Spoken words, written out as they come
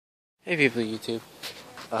Hey people of YouTube,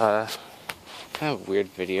 kind of weird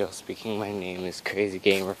video. Speaking, my name is Crazy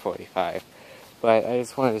Gamer 45, but I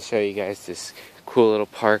just wanted to show you guys this cool little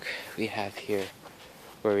park we have here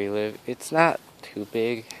where we live. It's not too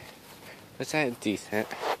big, but it's not decent.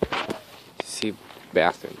 You see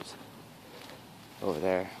bathrooms over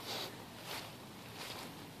there.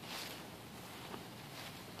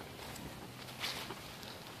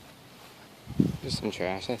 There's some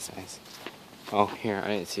trash, that's nice. Oh, here, I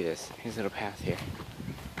didn't see this. Here's a little path here.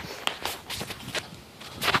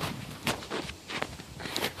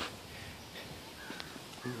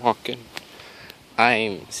 I'm walking.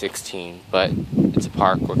 I'm 16, but it's a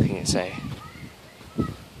park, what can you say?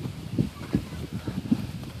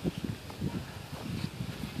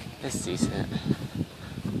 It's decent.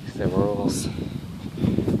 The rules,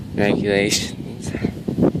 regulations.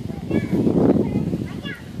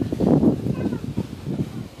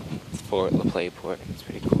 Laport. It's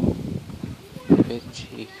pretty cool.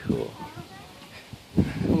 Pretty cool.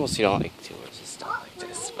 Almost you don't like tours and stuff like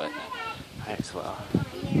this, but might as well.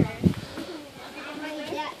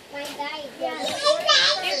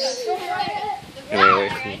 Anyway,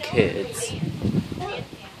 from kids,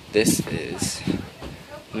 this is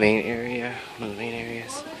the main area, one of the main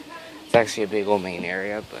areas. It's actually a big old main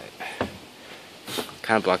area, but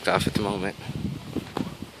kind of blocked off at the moment.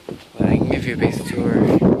 But I can give you a basic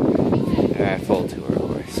tour. Full tour, of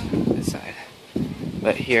course, this side.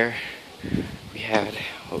 But here we had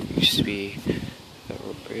what used to be the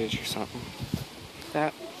road bridge or something like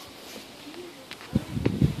that.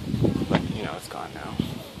 But you know, it's gone now.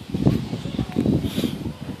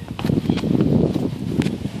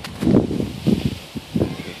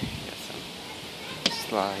 Got some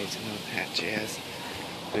slides and all that jazz.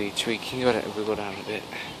 We can go down a bit.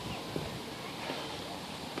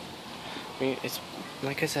 I mean, it's,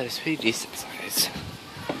 like I said, it's pretty decent size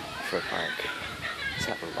for a park. It's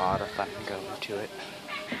got a lot of fun going to it.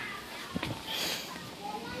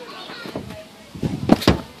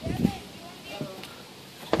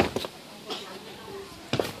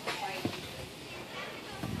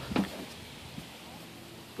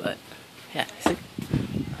 But, yeah, see?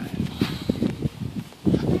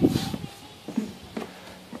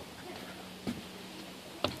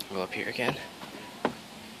 Go up here again.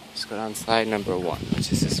 Let's go down slide number 1,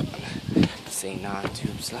 which is this one. It's a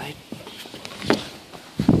non-tube slide.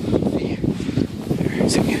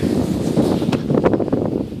 There's it.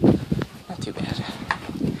 Not too bad.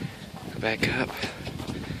 Go back up.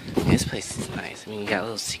 This place is nice. I mean, you got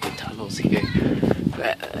little secret tunnels here.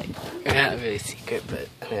 But, not really secret, but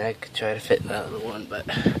I mean, I could try to fit in that little one, but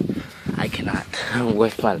I cannot.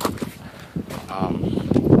 With my look at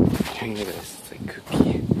this. It's like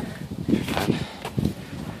cookie. Fun.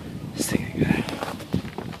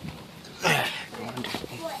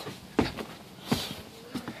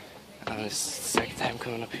 This is the second time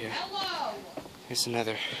coming up here. Here's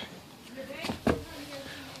another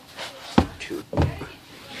tube.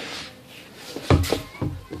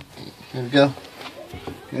 There we go.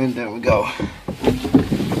 And there we go.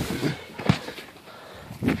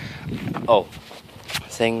 Oh,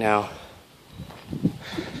 saying now,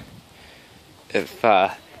 if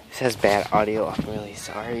this has bad audio, I'm really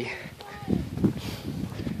sorry.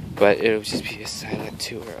 But it'll just be a silent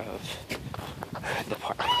tour of the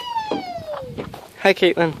park. Hi,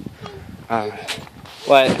 Caitlin.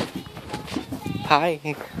 What? Hi.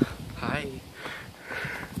 Hi.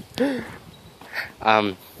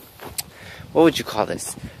 What would you call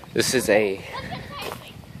this? This is a...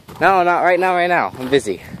 No, not right now, I'm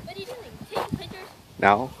busy. What are you doing? Taking pictures?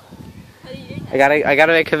 No. What are you doing? I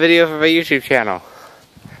gotta make a video for my YouTube channel.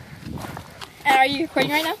 And are you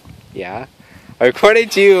recording right now? Yeah. I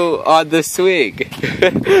recorded you on the swing.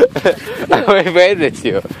 I recorded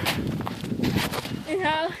you. And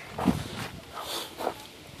how?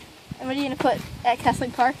 And what are you gonna put at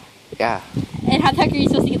Kesling Park? Yeah. And how the heck are you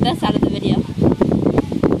supposed to get this out of the video?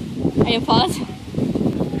 Are you pause?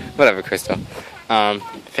 Whatever, Crystal.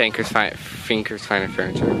 Finker's Fine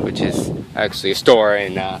Furniture, which is actually a store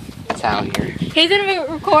in town here. He's gonna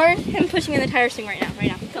record him pushing in the tire swing right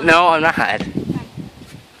now. Go. No, I'm not.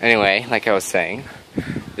 Anyway, like I was saying,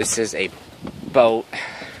 this is a boat.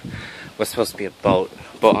 What's supposed to be a boat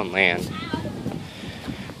on land.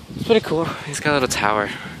 It's pretty cool. It's got a little tower,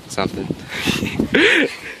 something.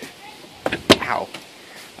 Ow.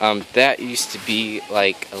 That used to be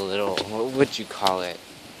like a little, what would you call it?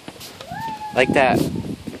 Like that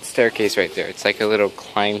staircase right there. It's like a little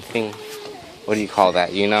climb thing. What do you call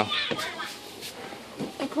that, you know?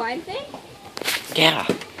 A climb thing? Yeah.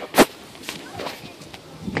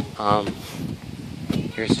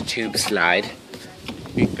 Here's a tube slide.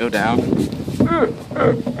 You can go down.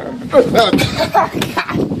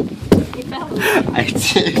 I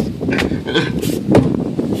did.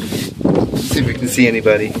 See if we can see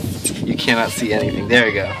anybody. You cannot see anything. There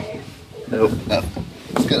we go. Nope. No.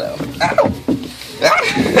 Let's go down. Ow!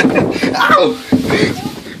 Ow!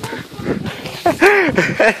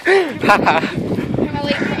 Am I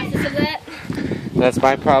late process of that? That's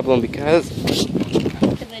my problem because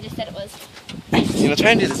Because I just said it was. you know,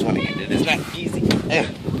 trying to do this one-handed is not easy.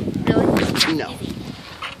 Really? No.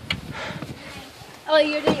 Oh,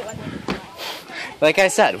 you're doing it one. Like I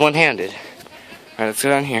said, one-handed. Alright, let's go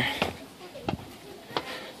down here.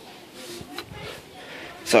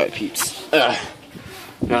 Sorry, peeps.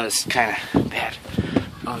 No, it's kind of bad.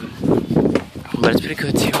 But it's pretty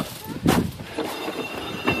good too.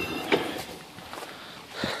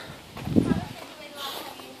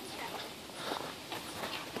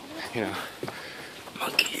 You know,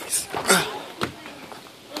 monkeys.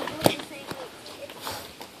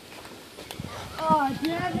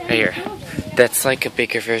 Right here. That's like a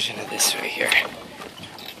bigger version of this right here.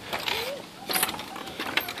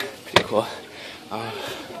 Pretty cool.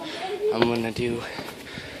 I'm gonna do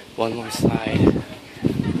one more slide.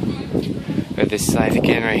 Or this slide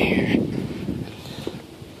again right here.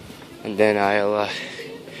 And then I'll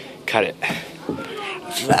cut it.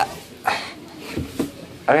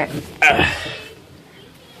 Okay.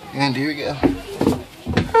 And here we go.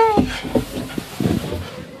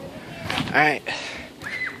 Alright.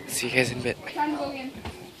 See you guys in a bit.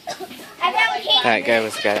 That guy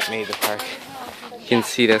was the guy that made the park. You can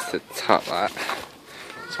see that's the top lot.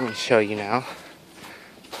 So I'm going to show you now.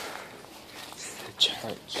 This is the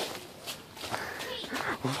church.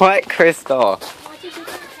 What, Crystal?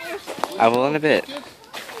 I will in a bit.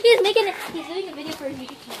 He's doing a video for his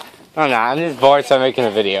YouTube channel. Oh no, I'm just bored, so I'm making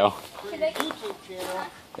a video.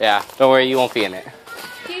 Yeah, don't worry, you won't be in it.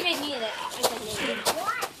 You made me in it.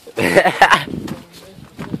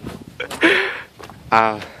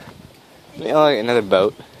 Like another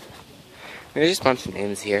boat. There's just a bunch of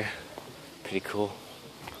names here. Pretty cool.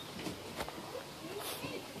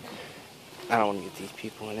 I don't want to get these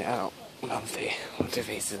people in it. I don't know if they want their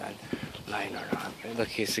faces online or not. Look,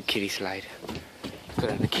 here's the kiddie slide. Go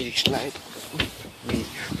down the kiddie slide.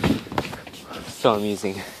 So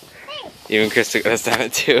amusing. Even Krista goes down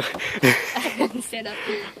it too. I couldn't stand up.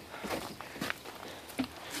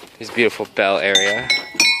 This beautiful bell area.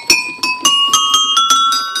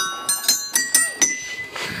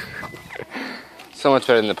 So much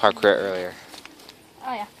better than the park we were at earlier.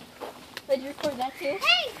 Oh yeah. Did you record that too?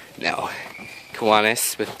 No.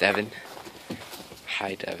 Kiwanis with Devin.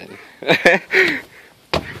 Hi, Devin.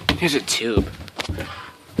 Here's a tube.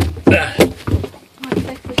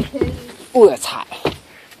 Ooh, that's hot.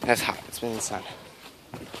 That's hot. It's been in the sun.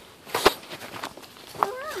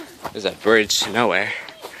 There's a bridge to nowhere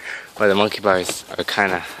where the monkey bars are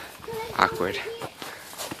kind of awkward.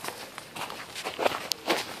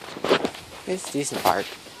 It's a decent park.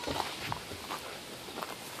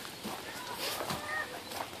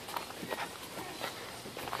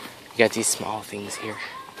 You got these small things here.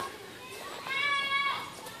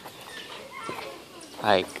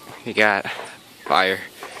 Like, you got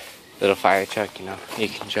little fire truck, you know, you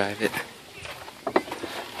can drive it.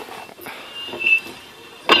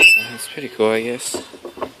 It's pretty cool, I guess.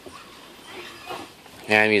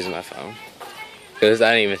 Yeah, I'm using my phone. Because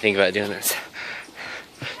I didn't even think about doing this.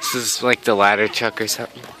 This is like the ladder truck or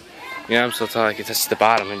something. You know, I'm so tall I can touch the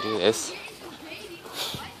bottom and do this.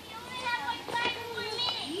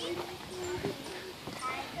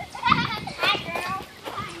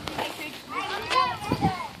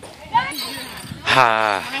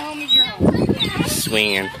 Ha!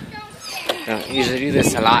 Swinging. I don't usually do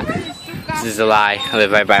this a lot. This is a lie. I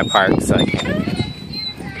live right by a park, so I can't.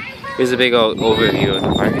 Here's a big old overview of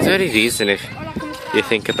the park. It's already decent if you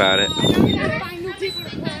think about it.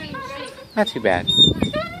 Not too bad.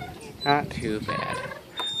 Not too bad.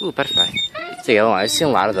 Ooh, butterfly. It's a yellow one. I've seen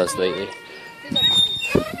a lot of those lately.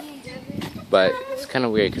 But it's kind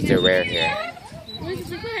of weird because they're rare here.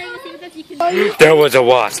 There was a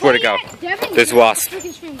wasp. Where'd it go? There's a wasp.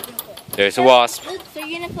 There's a wasp. So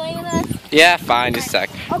you're gonna play with us? Yeah, fine. Just a sec.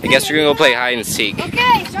 I guess we're gonna go play hide and seek.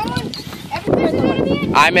 Okay, someone. Everybody's gonna be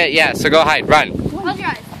in? I'm it. Yeah. So go hide. Run.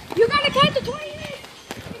 Okay. You gotta count to 20 minutes.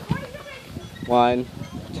 1,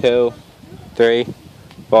 2, 3,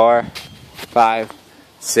 4, 5,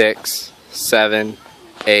 6, 7,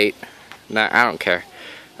 8, 9. I don't care.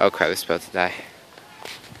 Oh crap! This is about to die.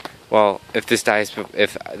 Well, if this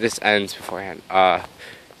ends beforehand,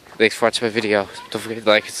 thanks for watching my video. Don't forget to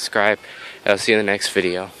like and subscribe, and I'll see you in the next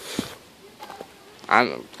video.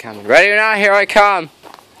 I'm coming. Ready or not, here I come!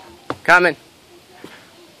 Coming.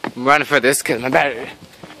 I'm running for this because my battery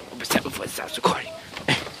will be set before it stops recording.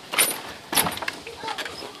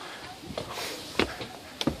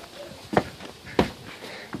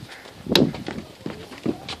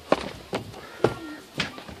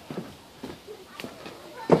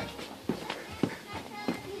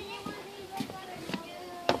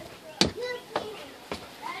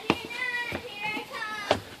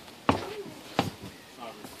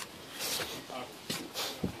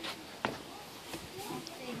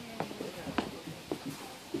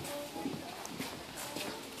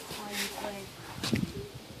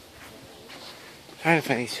 Trying to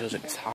find these children is hard.